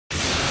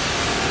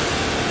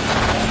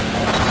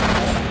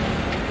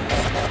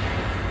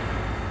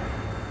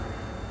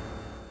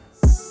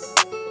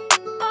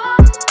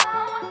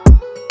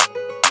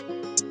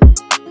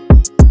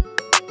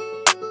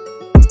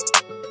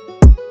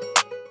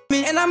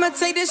I'ma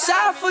take this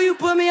shot for you,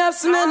 put me up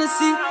some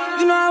Hennessy.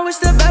 You know I wish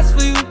the best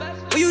for you.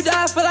 When you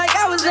die, I feel like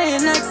I was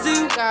laying next to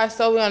you. Guys,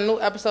 so we're on a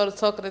new episode of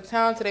Talk of the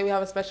Town. Today we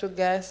have a special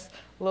guest,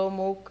 LIL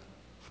Muk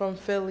from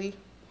Philly.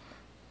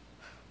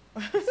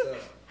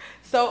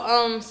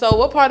 So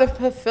what part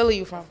of Philly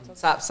you from?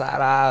 Top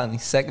side island,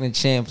 second and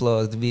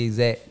Champlain to be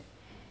exact.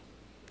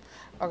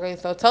 Okay,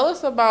 so tell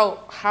us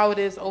about how it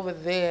is over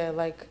there.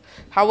 Like,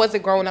 how was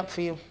it growing up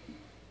for you?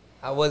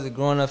 How was it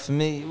growing up for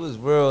me? It was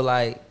real,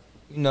 like,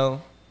 you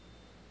know,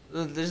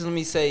 just let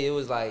me say it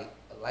was like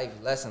a life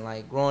lesson,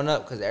 like growing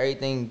up, because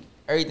everything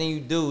you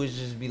do is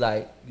just be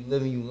like, you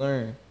live and you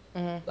learn.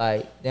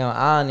 Like, down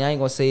island, I ain't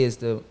gonna say it's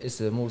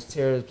the most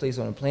terrorist place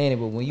on the planet,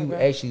 but when you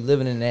actually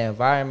living in that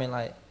environment,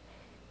 like,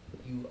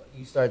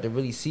 you start to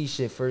really see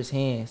shit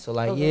firsthand. So,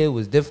 like, yeah, it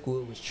was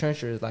difficult, it was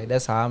treacherous, like,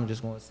 that's how I'm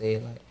just gonna say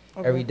it,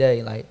 like, every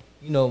day. Like,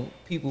 you know,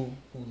 people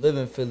who live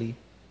in Philly,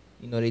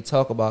 you know, they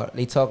talk about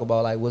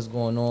like what's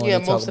going on. Yeah,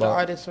 they most of the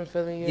artists from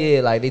Philly.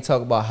 Yeah, like they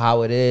talk about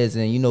how it is,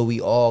 and you know,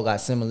 we all got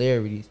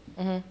similarities.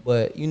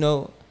 But you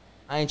know,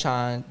 I ain't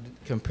trying to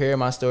compare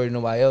my story to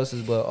nobody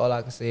else's, but all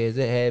I can say is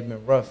it had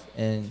been rough,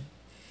 and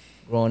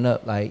growing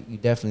up, like, you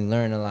definitely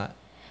learn a lot.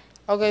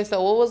 Okay,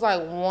 so what was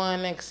like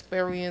one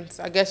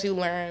experience I guess you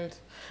learned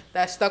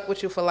that stuck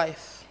with you for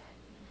life?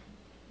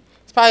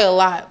 It's probably a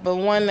lot, but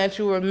one that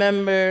you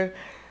remember,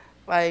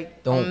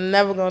 like, I'm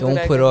never gonna do that.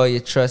 Don't put all your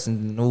trust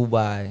in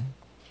nobody.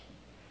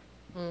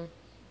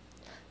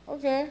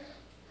 Okay.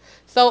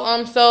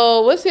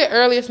 So what's your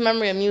earliest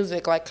memory of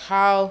music? Like,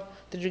 how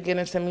did you get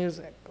into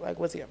music? Like,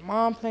 was your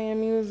mom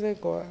playing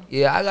music or?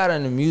 Yeah, I got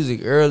into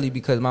music early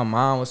because my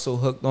mom was so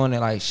hooked on it.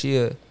 Like,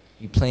 she'll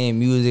be playing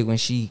music when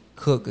she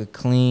cook or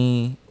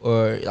clean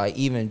or like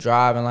even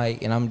driving.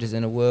 Like, and I'm just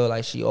in the world.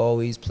 Like, she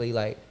always play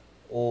like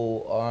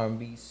old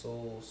R&B,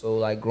 soul. So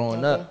like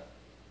growing up,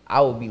 I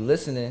would be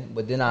listening,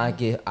 but then I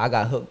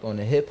got hooked on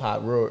the hip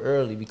hop real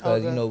early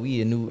because you know, we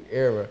a new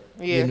era,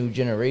 we a new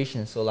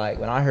generation. So like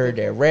when I heard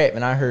that rap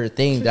and I heard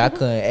things that I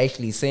couldn't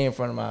actually say in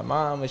front of my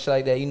mom and shit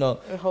like that, you know,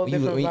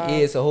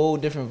 it's a whole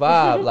different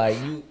vibe. Like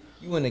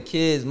you in the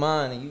kid's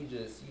mind and you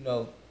just, you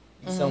know,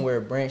 you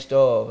somewhere branched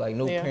off, like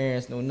no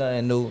parents, no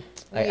nothing, no,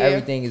 like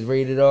everything is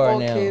rated R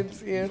now.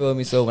 Kids, you feel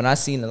me? So when I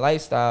seen the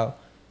lifestyle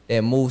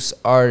that most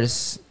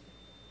artists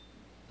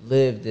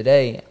live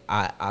today,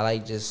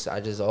 I just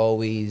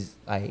always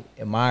like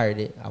admired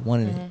it. I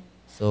wanted it,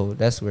 so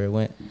that's where it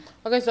went.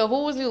 Okay, so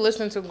who was you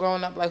listening to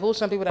growing up? Like, who's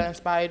some people that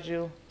inspired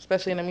you,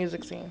 especially in the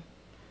music scene?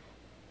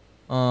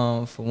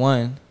 For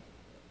one,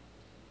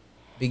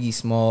 Biggie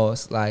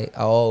Smalls. Like,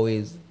 I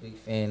always a big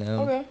fan of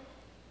him.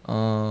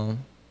 Okay.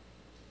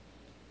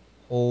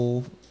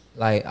 Hov.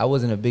 Like, I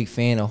wasn't a big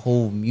fan of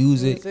Hov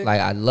music. Like,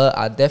 I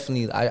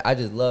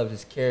just loved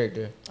his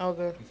character.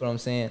 Okay. You feel what I'm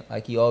saying?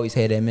 Like, he always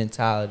had that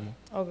mentality.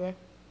 Okay.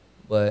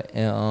 But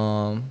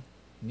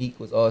Meek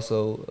was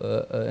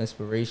also an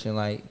inspiration.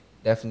 Like,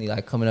 definitely,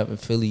 like, coming up in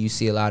Philly, you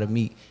see a lot of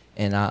Meek.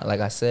 And like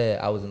I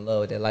said, I was in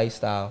love with that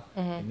lifestyle.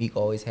 And Meek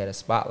always had a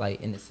spotlight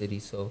in the city.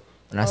 So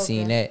when I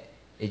seen that,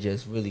 it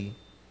just really,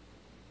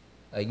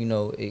 like, you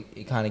know,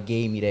 it kind of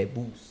gave me that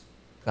boost.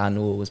 I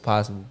knew it was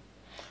possible.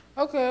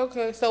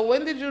 Okay. So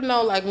when did you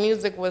know, like,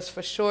 music was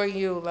for sure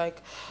you?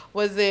 Like,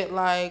 was it,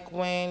 like,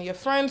 when your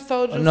friends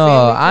told you?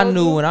 No, I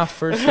knew when I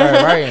first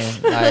started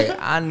writing. Like,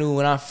 I knew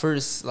when I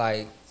first,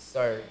 like,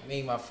 started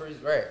making my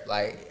first rap.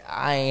 Like,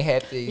 I ain't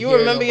have to You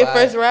remember your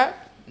first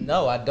rap?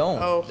 No, I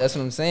don't. Oh. That's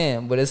what I'm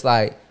saying. But it's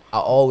like, I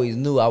always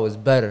knew I was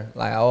better.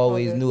 Like, I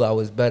always knew I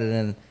was better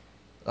than,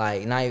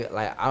 like, not even,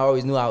 like, I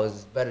always knew I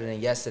was better than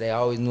yesterday. I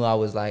always knew I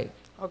was, like,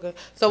 okay.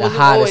 So was you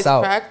always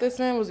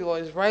practicing? Was you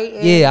always writing?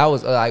 Yeah, I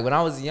was like when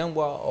I was a young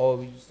boy, I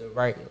always used to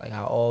write. Like,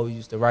 I always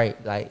used to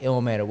write. Like, it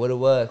don't matter what it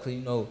was, cause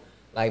you know,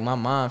 like my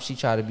mom, she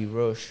tried to be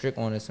real strict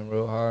on us and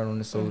real hard on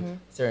us. So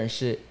certain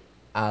shit,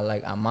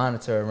 I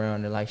monitor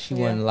around it. Like, she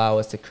wouldn't allow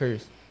us to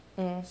curse.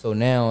 So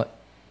now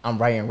I'm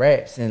writing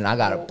raps and I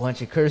got a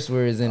bunch of curse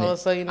words in it.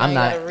 So you know I'm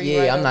not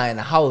in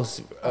the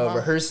house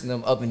rehearsing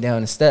them up and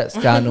down the steps.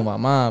 Cause I know my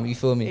mom. You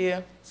feel me?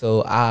 Yeah.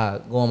 So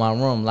I go in my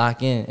room,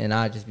 lock in, and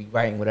I just be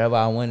writing whatever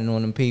I wanted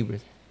on them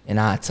papers. And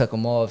I tuck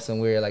them off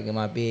somewhere, like in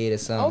my bed or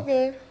something.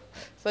 Okay.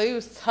 So you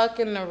was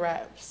tucking the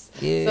raps.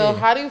 Yeah. So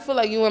how do you feel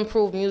like you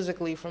improved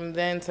musically from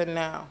then to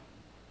now?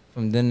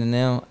 From then to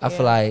now? I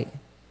feel like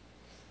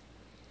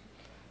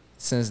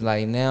since,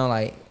 like, now,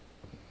 like,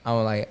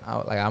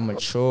 I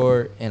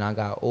matured and I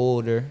got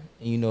older.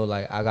 And, you know,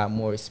 like, I got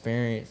more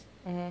experience.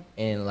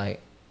 And, like,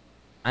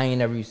 I ain't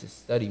never used to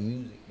study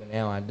music, but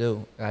now I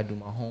do. I do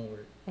my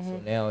homework. So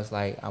now it's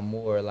like I'm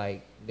more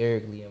like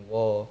lyrically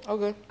involved.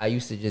 Okay. I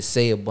used to just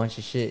say a bunch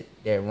of shit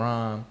that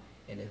rhyme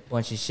and a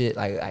bunch of shit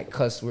like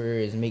cuss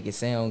words, make it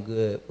sound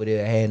good, but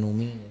it had no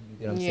meaning. You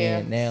get what I'm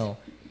saying? Now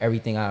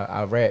everything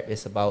I rap,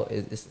 it's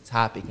a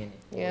topic in it.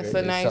 Yeah,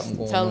 so now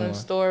you're telling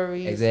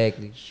stories.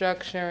 Exactly.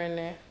 Structuring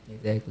it.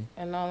 Exactly.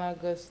 And all that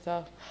good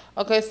stuff.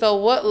 Okay, so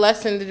what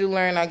lesson did you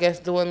learn, I guess,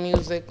 doing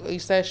music? You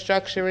said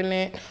structuring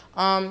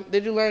it.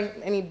 Did you learn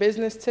any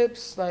business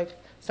tips, like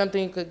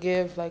something you could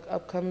give, like,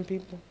 upcoming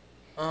people?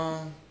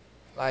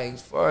 like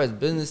as far as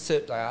business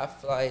tips, like I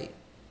feel like,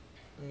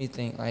 let me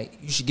think, like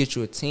you should get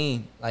you a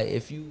team. Like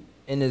if you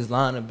in this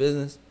line of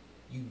business,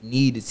 you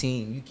need a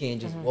team. You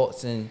can't just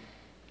waltz in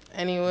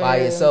anywhere by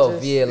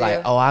yourself. Just,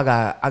 like oh I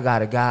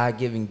got a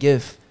God-given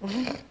gift.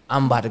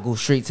 I'm about to go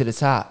straight to the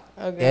top.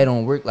 Okay. That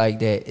don't work like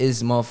that.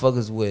 It's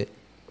motherfuckers with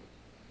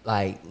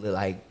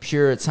like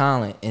pure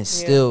talent and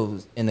still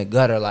in the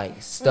gutter,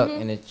 like stuck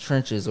in the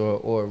trenches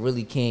or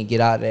really can't get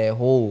out of that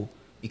hole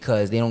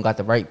because they don't got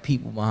the right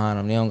people behind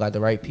them. They don't got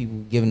the right people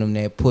giving them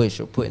that push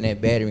or putting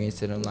that battery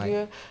into them. Like,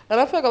 and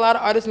I feel like a lot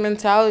of artists'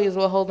 mentality is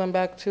what hold them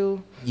back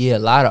too. Yeah, a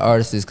lot of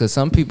artists, because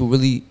some people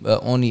really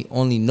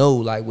only know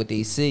like what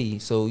they see.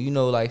 So you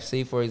know, like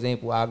say for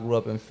example, I grew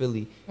up in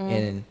Philly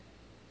and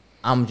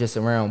I'm just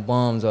around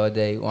bums all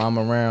day, or I'm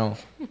around,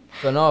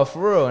 but no,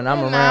 for real, and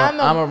I'm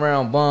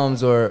around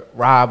bums or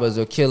robbers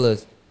or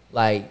killers.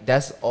 Like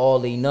that's all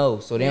they know.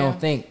 So they don't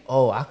think,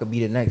 oh, I could be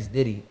the next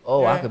Diddy.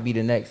 Oh, I could be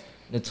the next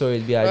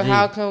Notorious B.I.G. Or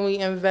how can we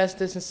invest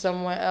this in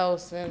somewhere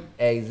else? And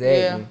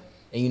exactly.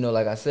 And you know,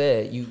 like I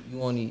said, you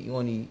only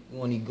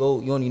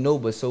know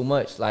but so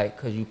much, like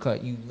because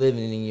you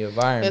living in your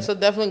environment. Yeah, so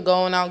definitely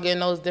going out, getting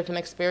those different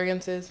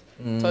experiences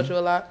taught you a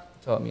lot.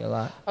 Taught me a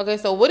lot. Okay,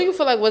 so what do you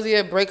feel like was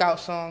your breakout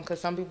song? Because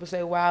some people say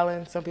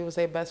Wildin', some people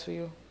say Best For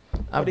You.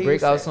 Our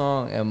breakout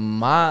song, in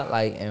my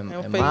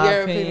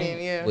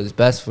opinion, was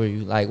Best For You.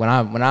 Like when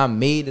I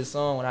made the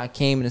song, when I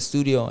came in the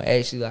studio and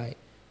actually like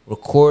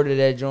recorded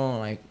that joint,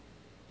 like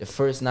the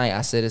first night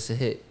I said it's a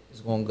hit,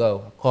 it's gonna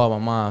go. I called my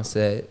mom,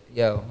 said,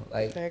 yo,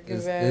 like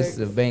this is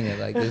a banger,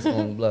 like this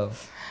gonna blow.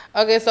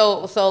 Okay,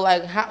 so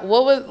like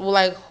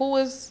who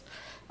was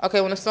okay,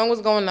 when the song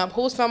was going up,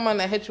 who's someone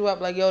that hit you up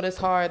like, yo, this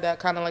hard, that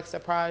kind of like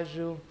surprised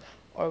you?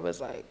 Or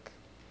was like,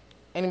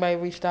 anybody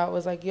reached out,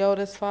 was like, yo,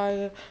 this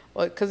fire?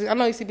 Or, because I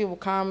know you see people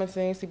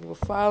commenting, you see people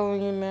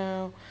following you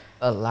now.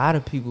 A lot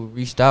of people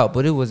reached out,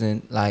 but it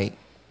wasn't like,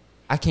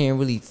 I can't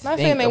really think not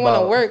saying they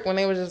want to work, when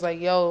they were just like,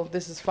 yo,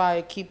 this is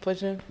fire, keep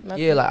pushing.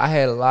 Nothing. Yeah, like I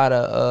had a lot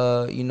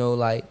of, you know,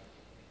 like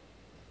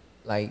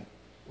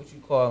what you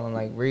call them,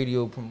 like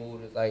radio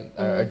promoters, like,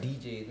 or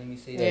DJs, let me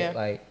say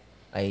that,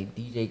 like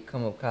DJ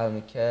Come Up Colin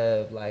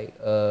McCabe, like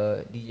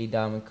DJ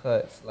Diamond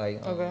Cuts,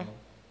 like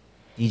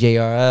DJ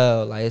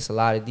RL, like it's a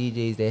lot of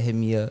DJs that hit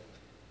me up,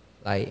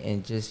 like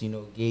and just, you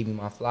know, gave me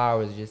my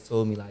flowers, just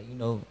told me like, you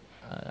know,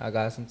 I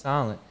got some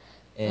talent,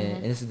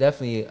 and it's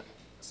definitely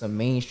some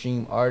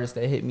mainstream artists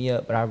that hit me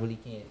up, but I really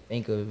can't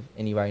think of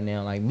any right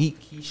now. Like Meek,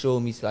 he showed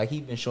me, like he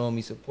been showing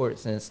me support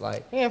since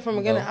like from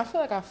the beginning. I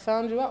feel like I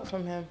found you out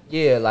from him.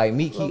 Yeah, like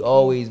Meek, he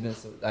always been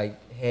like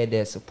had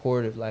that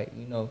supportive, like,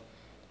 you know.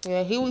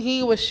 Yeah,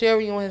 he was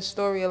sharing you on his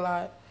story a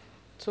lot,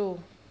 too.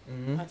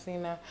 I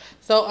seen that.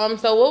 So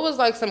what was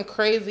like some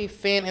crazy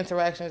fan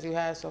interactions you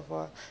had so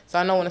far? So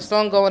I know when the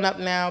song going up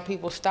now,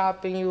 people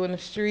stopping you in the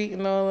street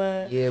and all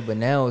that. Yeah, but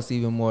now it's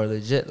even more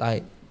legit.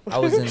 Like I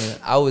was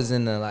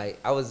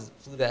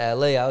flew to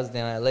LA. I was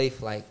down LA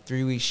for like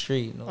 3 weeks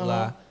straight. No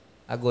lie.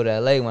 I go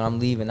to LA when I'm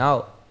leaving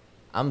out.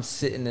 I'm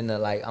sitting in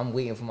the I'm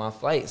waiting for my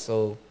flight.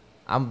 So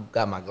I'm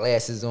got my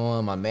glasses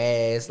on, my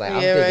mask. Like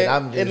I'm thinking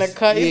I'm just in the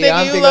cut. I'm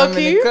thinking I'm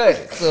in the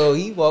cut. So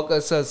he walk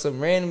up to some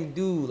random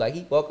dude. Like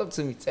he walk up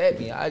to me, tap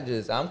me.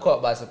 I'm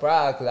caught by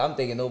surprise because I'm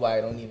thinking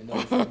nobody don't even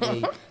know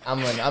me.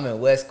 I'm in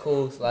West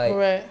Coast. Like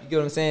you get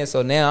what I'm saying.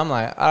 So now I'm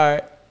like, all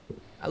right.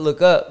 I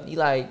look up. He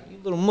like, you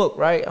little Muk,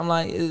 right? I'm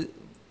like,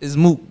 it's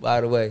Muk,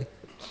 by the way.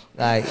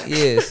 Like,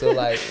 yeah. So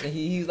like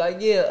he's like,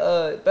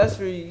 yeah, Best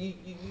For You,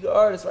 you the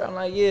artist, right? I'm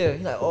like, yeah.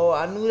 He's like, oh,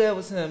 I knew that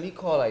was him. He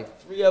called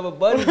like 3 other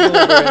buddies over,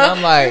 and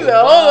I'm like,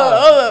 wow.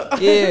 Hold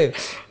up. Yeah.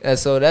 And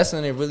so that's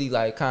when it really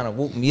like kind of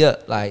whooped me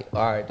up. Like,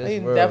 all right, this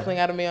you definitely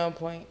got to be on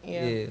point.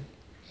 Yeah.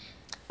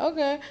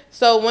 Okay.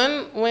 So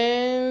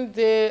when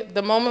did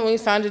the moment when you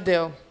signed your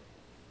deal?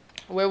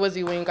 Where was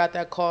you when you got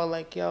that call?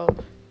 Like, yo,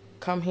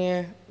 come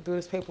here, do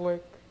this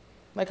paperwork.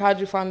 Like,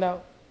 how'd you find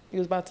out you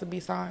was about to be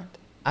signed?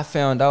 I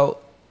found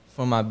out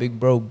from my big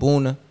bro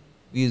Boona.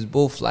 We was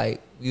both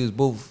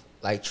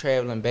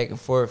traveling back and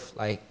forth.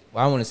 Like,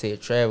 well, I want to say a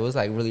travel. It was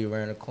like really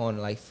around the corner,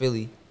 like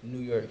Philly, New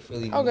York,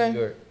 Philly, New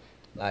York.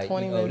 Like,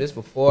 you know, this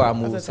before I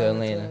moved to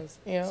Atlanta.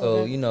 Yeah,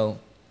 so you know,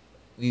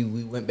 we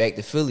went back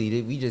to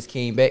Philly. We just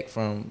came back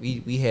from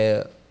we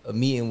had a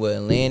meeting with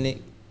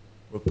Atlantic,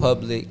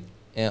 Republic,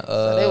 and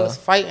so they was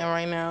fighting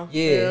right now.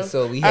 Yeah.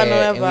 So we had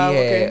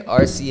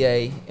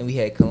RCA and we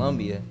had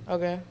Columbia.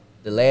 Okay.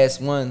 The last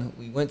one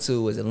we went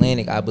to was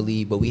Atlantic, I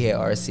believe, but we had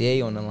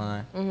RCA on the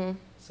line.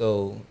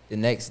 So the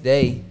next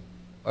day,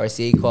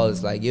 RCA called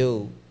us like,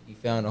 yo, you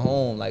found a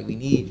home, like we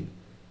need you.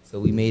 So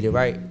we made it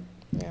right.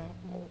 Yeah.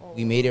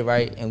 We made it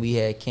right, and we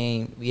had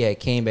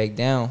came back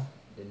down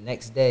the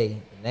next day,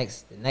 the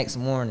next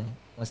morning.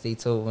 Once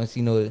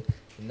you know the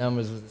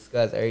numbers was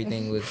discussed,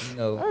 everything was, you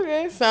know.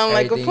 Okay, sound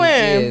like a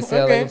plan. Yeah,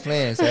 sound like a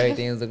plan. So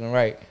everything was looking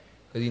right,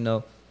 cause you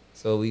know.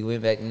 So we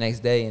went back the next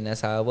day, and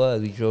that's how it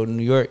was. We drove to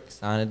New York,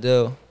 signed a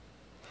deal,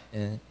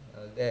 and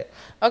that.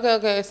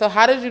 Okay. So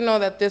how did you know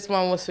that this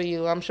one was for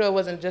you? I'm sure it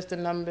wasn't just the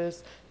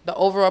numbers, the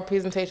overall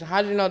presentation.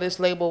 How did you know this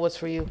label was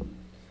for you?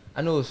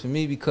 I know it's for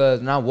me because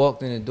when I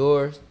walked in the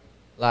doors,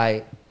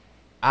 like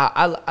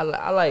I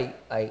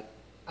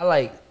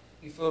like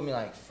you feel me,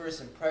 like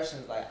first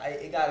impressions, like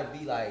it gotta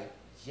be like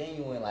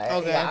genuine, like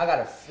Okay. I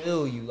gotta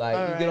feel you, like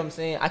All you right. get what I'm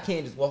saying. I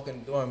can't just walk in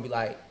the door and be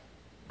like,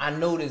 I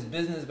know this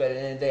business, but at the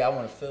end of the day, I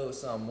want to feel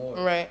something more.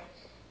 Right.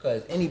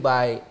 Cause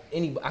anybody,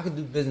 I could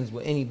do business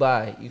with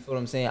anybody. You feel what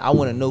I'm saying? I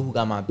want to know who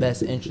got my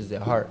best interests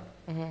at heart.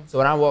 So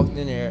when I walked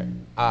in there,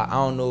 I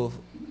don't know if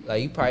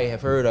like you probably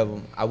have heard of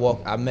him.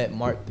 I met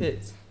Mark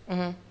Pitts.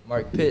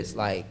 Mark Pitts,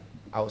 like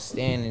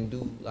outstanding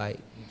dude, like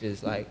he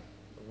just like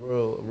a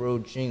real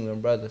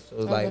genuine brother. So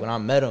it's like when I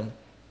met him,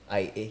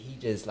 like he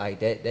just like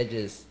that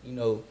just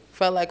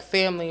felt like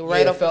family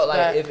right up. It felt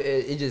like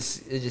it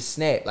just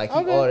snapped.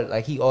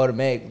 Like he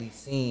automatically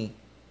seen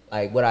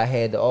like what I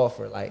had to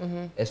offer, like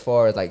as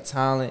far as like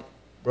talent,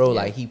 bro.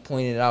 Like he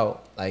pointed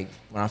out, like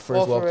when I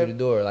first walked through the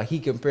door, like he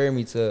compared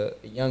me to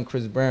a young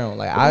Chris Brown.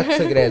 Like I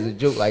took it as a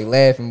joke, like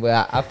laughing,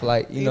 but I feel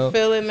like you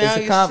feel it now,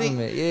 it's a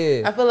compliment.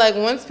 Yeah, I feel like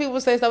once people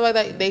say stuff like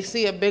that, they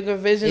see a bigger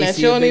vision that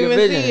you don't even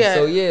see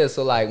yet.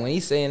 So like when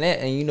he's saying that,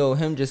 and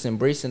him just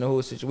embracing the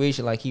whole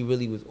situation, like he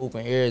really was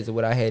open ears to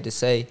what I had to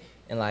say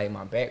and like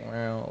my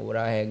background or what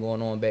I had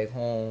going on back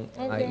home,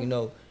 and like and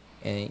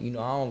I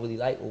don't really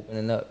like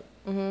opening up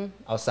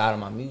outside of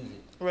my music.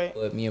 Right.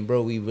 But me and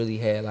bro, we really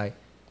had like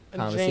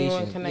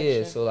conversation.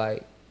 Yeah, so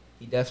like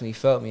he definitely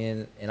felt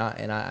me, and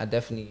I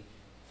definitely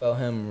felt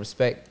him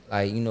respect,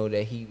 like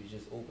that he was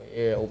just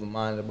open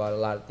minded about a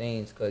lot of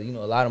things, cause a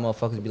lot of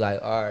motherfuckers be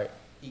like, all right,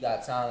 he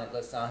got talent,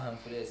 let's sign him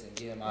for this and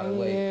get him out of the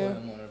way,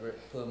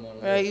 put him on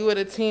the right, list. you with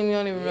a team you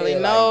don't even really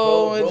like,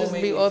 know, bro it just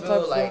be all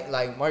types of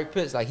like Mark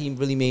Pitts, like he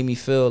really made me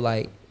feel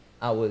like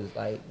I was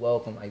like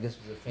welcome, like this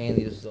was a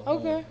family, this was a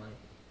home, like,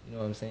 you know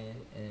what I'm saying,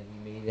 and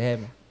we made it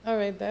happen. All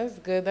right, that's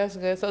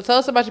good. So tell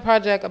us about your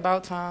project,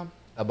 About Time.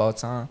 About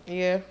Time.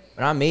 Yeah.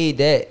 When I made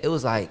that, it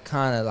was like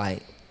kind of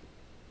like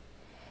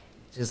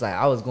just like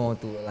I was going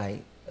through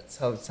like a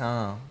tough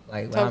time.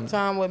 Like tough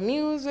time with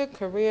music,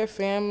 career,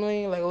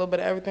 family, like a little bit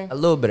of everything. A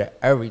little bit of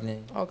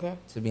everything. Okay.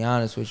 To be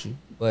honest with you,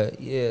 but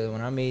yeah,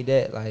 when I made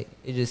that, like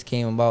it just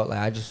came about. Like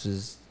I just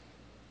was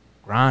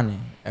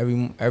grinding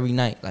every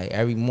night, like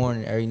every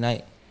morning, every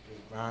night,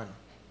 just grinding.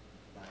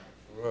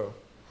 For real.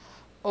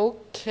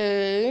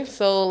 Okay,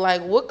 so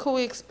like, what could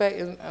we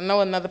expect? I know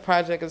another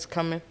project is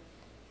coming.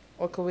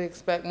 What could we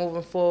expect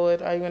moving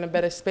forward? Are you in a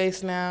better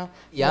space now?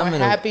 Yeah,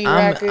 More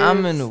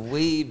I'm in a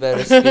way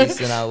better space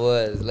than I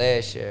was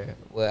last year.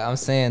 Well, I'm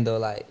saying though,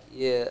 like,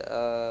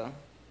 yeah,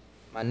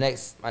 my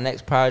next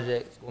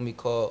project is gonna be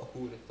called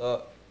Who Would've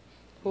Thought.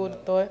 Who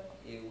Would've Thought?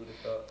 Yeah, Who Would've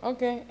Thought.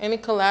 Okay. Any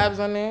collabs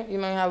on there? You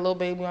had Lil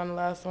Baby on the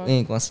last one. We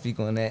ain't gonna speak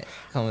on that.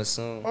 Coming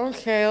soon.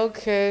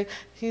 Okay.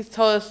 He's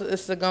told us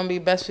it's gonna be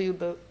Best For You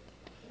the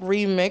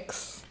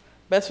remix.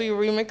 Best For You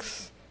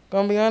remix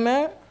gonna be on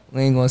that.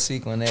 We ain't gonna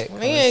speak on that.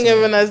 He ain't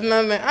giving us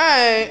nothing. All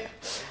right.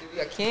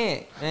 I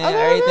can't, man.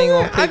 Everything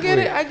on paper. I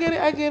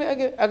get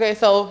it. Okay,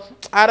 so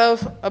out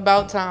of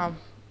About Time,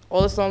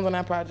 all the songs on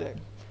that project,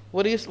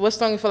 what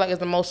song you feel like is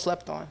the most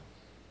slept on?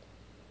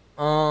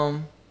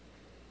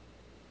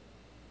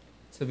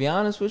 To be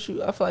honest with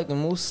you, I feel like the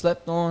most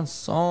slept on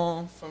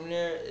song from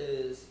there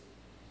is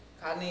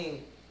I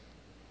name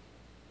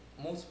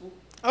multiple.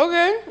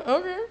 Okay.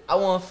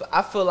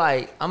 I feel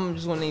like I'm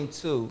just gonna name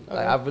two. Okay.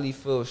 Like I really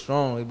feel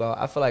strongly about.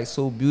 I feel like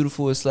So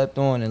Beautiful is slept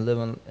on, and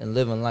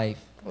living life.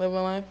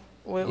 Living life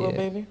with Lil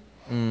Baby.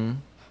 Mm.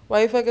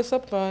 Why you feel like it's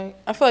slept on?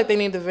 I feel like they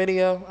need the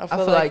video. I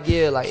feel like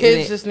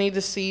kids just need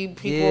to see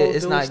people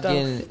it's do not stuff.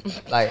 Getting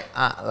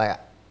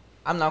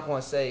I'm not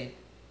gonna say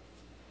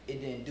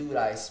it didn't do what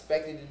I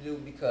expected to do,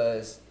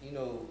 because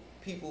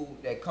people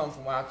that come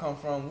from where I come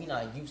from, we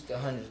not used to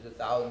hundreds of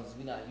thousands.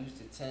 We not used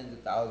to tens of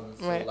thousands.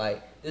 Right. So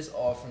like this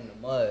all from the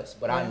muds.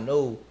 But I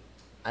know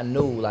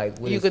like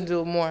you could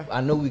do more.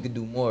 I know we could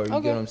do more. You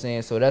get what I'm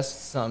saying? So that's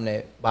something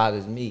that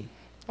bothers me.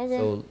 Okay.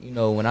 So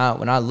when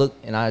I look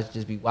and I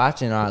just be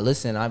watching or I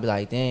listen, I be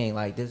like, dang,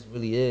 like this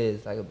really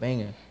is like a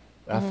banger.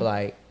 But I feel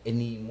like it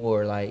need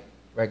more like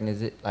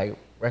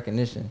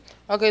recognition.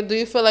 Okay, do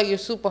you feel like you're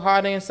super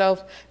hard on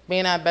yourself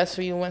being at Best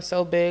For You went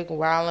so big,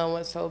 Wildin'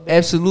 went so big?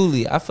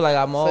 Absolutely. I feel like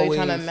I'm always... So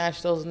you're trying to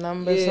match those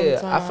numbers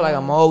sometimes? I feel like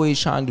I'm always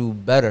trying to do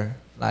better.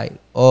 Like,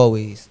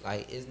 always.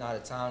 Like, it's not a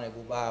time that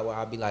go by where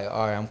I'll be like,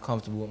 all right, I'm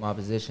comfortable with my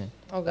position.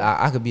 Okay.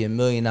 I could be $1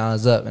 million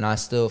up and I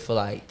still feel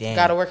like, damn.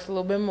 Gotta work a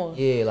little bit more.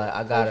 Yeah, like,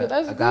 I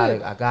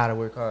gotta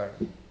work hard.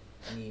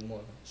 I need more.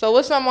 So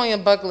what's something on your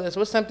bucket list?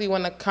 What's something you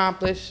want to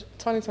accomplish?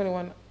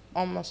 2021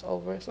 almost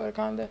over, so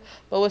kind of.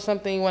 But what's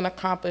something you want to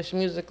accomplish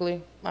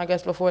musically, I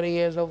guess, before the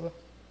year is over?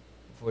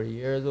 Before the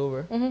year is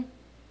over? Mm-hmm.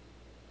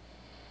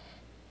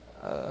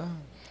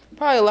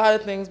 Probably a lot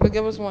of things, but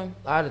give us one.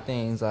 A lot of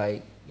things,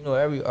 like,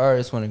 every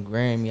artist want a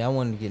Grammy. I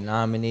want to get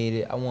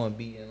nominated. I want to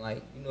be in,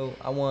 like,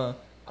 I want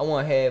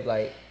to have,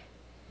 like,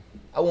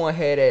 I want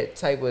to have that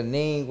type of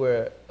name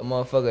where a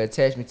motherfucker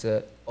attach me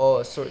to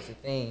all sorts of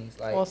things,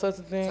 like all sorts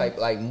of things, type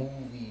like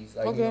movies,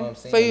 like you know what I'm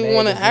saying. So you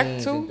want to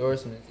act too?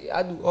 Endorsements. Yeah,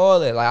 I do all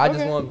that. Like I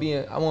just want to be.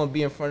 I want to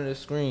be in front of the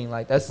screen.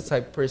 Like that's the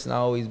type of person I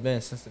always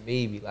been since a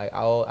baby. Like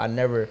I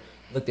never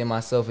looked at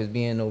myself as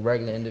being no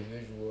regular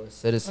individual or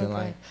citizen.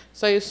 Like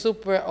so you're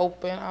super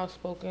open,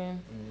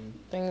 outspoken,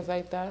 things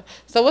like that.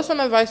 So what's some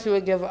advice you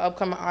would give an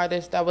upcoming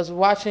artist that was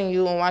watching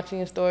you and watching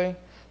your story?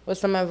 What's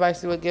some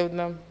advice you would give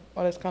them?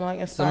 Or that's kind of like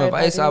inspired. Some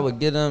advice I would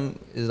give them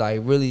is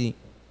like really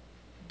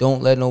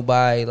don't let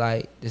nobody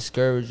like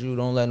discourage you.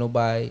 Don't let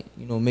nobody,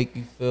 you know, make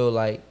you feel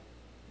like,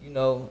 you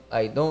know,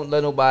 like don't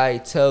let nobody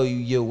tell you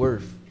your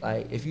worth.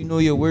 Like if you know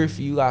your worth,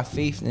 you got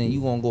faith, then you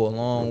gonna go a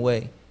long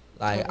way.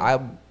 Like I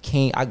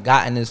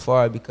gotten this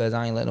far because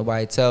I ain't let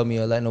nobody tell me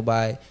or let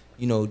nobody,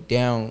 you know,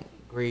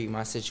 downgrade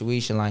my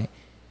situation. Like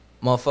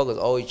motherfuckers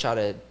always try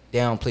to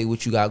downplay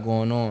what you got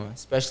going on,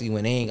 especially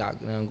when they ain't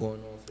got nothing going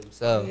on for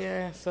themselves.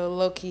 Yeah, so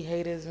low key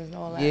haters and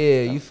all that.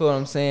 Yeah, stuff. You feel what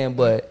I'm saying?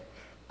 But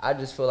I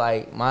just feel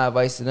like my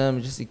advice to them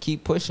is just to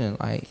keep pushing.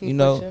 Like, you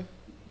know,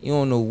 you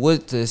don't know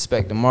what to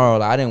expect tomorrow.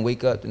 Like, I didn't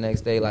wake up the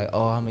next day like,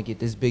 oh, I'm going to get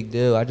this big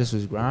deal. I just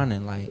was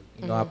grinding. Like,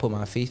 you know, I put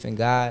my faith in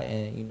God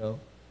and, you know,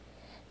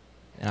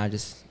 and I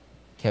just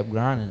kept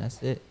grinding.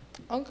 That's it.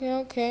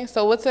 Okay.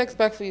 So what to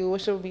expect for you?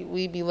 What should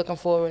we be looking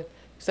forward?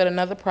 You said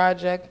another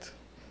project,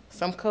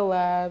 some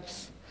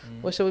collabs.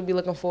 What should we be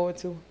looking forward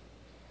to?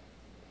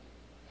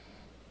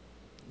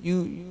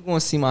 You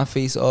gonna see my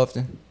face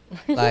often.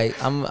 Like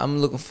I'm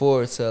looking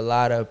forward to a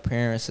lot of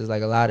appearances,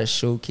 like a lot of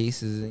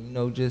showcases, and you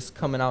know, just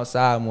coming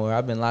outside more.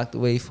 I've been locked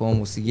away for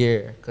almost a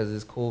year because of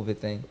this COVID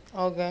thing.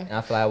 Okay. And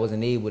I feel like I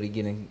wasn't able to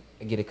get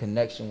a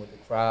connection with the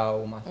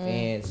crowd, with my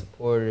fans,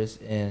 supporters,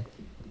 and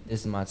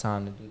this is my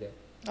time to do that.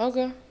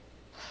 Okay.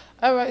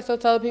 All right. So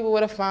tell people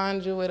where to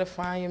find you, where to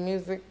find your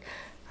music.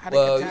 You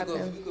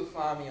can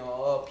find me on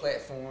all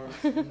platforms,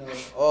 you know,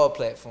 all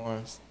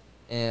platforms.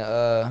 And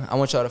I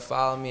want y'all to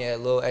follow me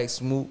at LIL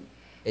Muk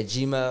at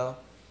Gmail.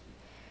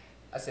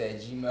 I said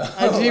Gmail.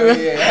 At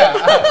Gmail. Yeah.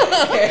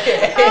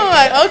 I'm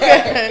like,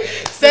 okay.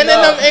 Sending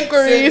them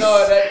inquiries.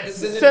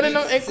 Sending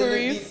them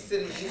inquiries.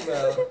 Send the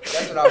Gmail.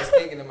 That's what I was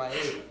thinking in my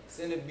head.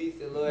 Send the beats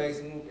to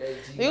LIL Muk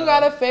at Gmail. You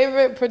got a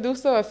favorite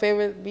producer or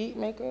favorite beat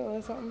maker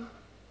or something?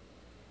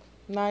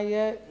 Not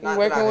yet. You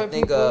working with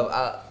people?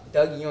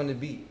 Dougie on the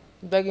beat.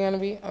 Dougie on the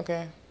beat?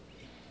 Okay.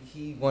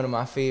 He one of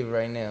my favorite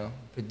right now,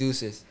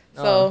 producers.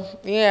 So,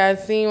 yeah,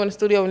 I seen you in the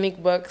studio with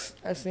Nick Bucks.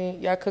 I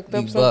seen y'all cooked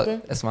up something.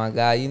 Buck, that's my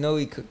guy. You know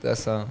he cooked us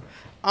some.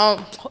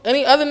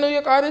 Any other New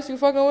York artists you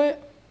fucking with?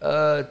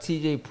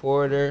 TJ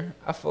Porter.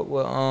 I fuck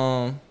with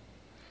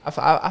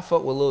I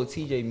fuck with little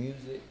TJ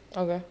music.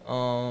 Okay.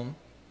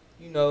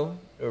 You know,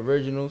 the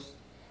originals.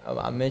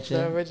 I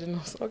mentioned the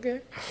originals.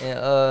 Okay. And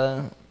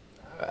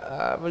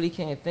I really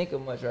can't think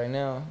of much right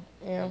now.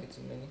 Yeah.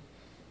 Too many.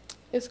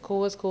 It's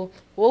cool.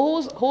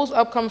 Well, who's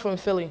upcoming from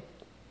Philly?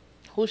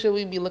 Who should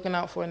we be looking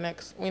out for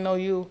next? We know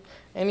you.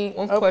 Any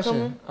one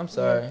question? I'm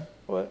sorry. Yeah.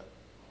 What?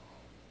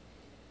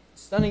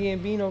 Stunning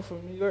Gambino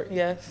from New York.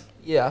 Yes.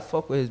 Yeah, I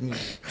fuck with his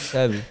music. He's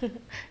heavy.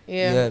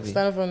 Yeah,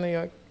 Stunning from New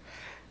York.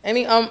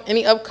 Any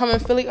upcoming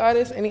Philly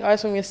artists? Any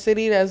artists from your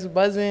city that's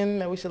buzzing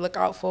that we should look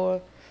out for?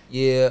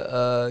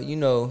 Yeah, you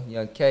know,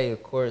 Young K,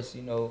 of course.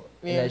 You know,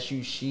 and that's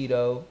you,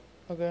 Shido.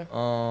 Okay.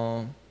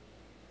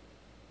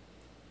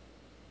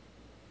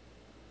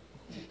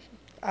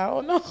 I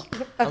don't know.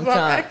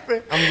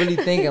 I'm really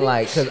thinking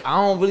like, cause I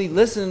don't really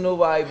listen to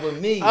nobody but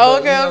me. Oh,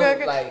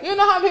 okay. Like, you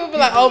know how people be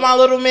like, "Oh, my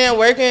little man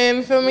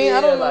working," feel me? Yeah,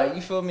 I don't know. Like,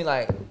 you feel me?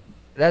 Like,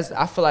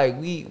 I feel like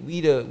we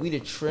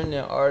the trending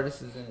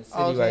artists in the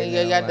city right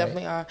now. Yeah,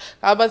 definitely are.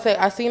 I was about to say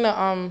I seen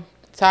the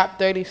top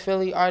 30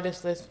 Philly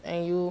artist list,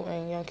 and you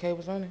and Young K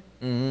was on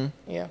it.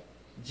 Yeah.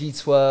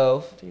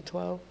 G12.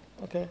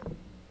 Okay.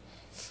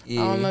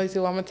 Yeah. I don't know you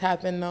two. I'm gonna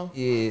tap in though.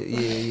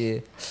 Yeah.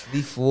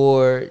 Lee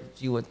Ford,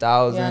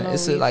 G1000. Yeah,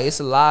 it's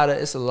a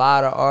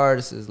lot of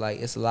artists. Like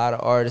it's a lot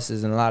of artists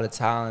and a lot of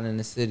talent in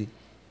the city.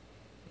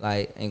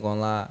 Like, ain't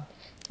gonna lie.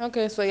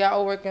 Okay, so y'all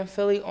all work in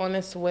Philly on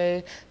this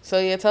way. So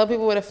yeah, tell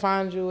people where to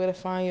find you, where to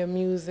find your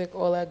music,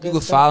 all that good stuff. You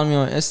can follow me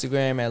on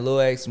Instagram at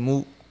LIL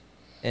Muk,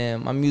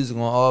 and my music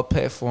on all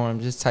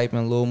platforms. Just type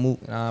in LIL Muk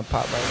and I'll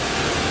pop right up.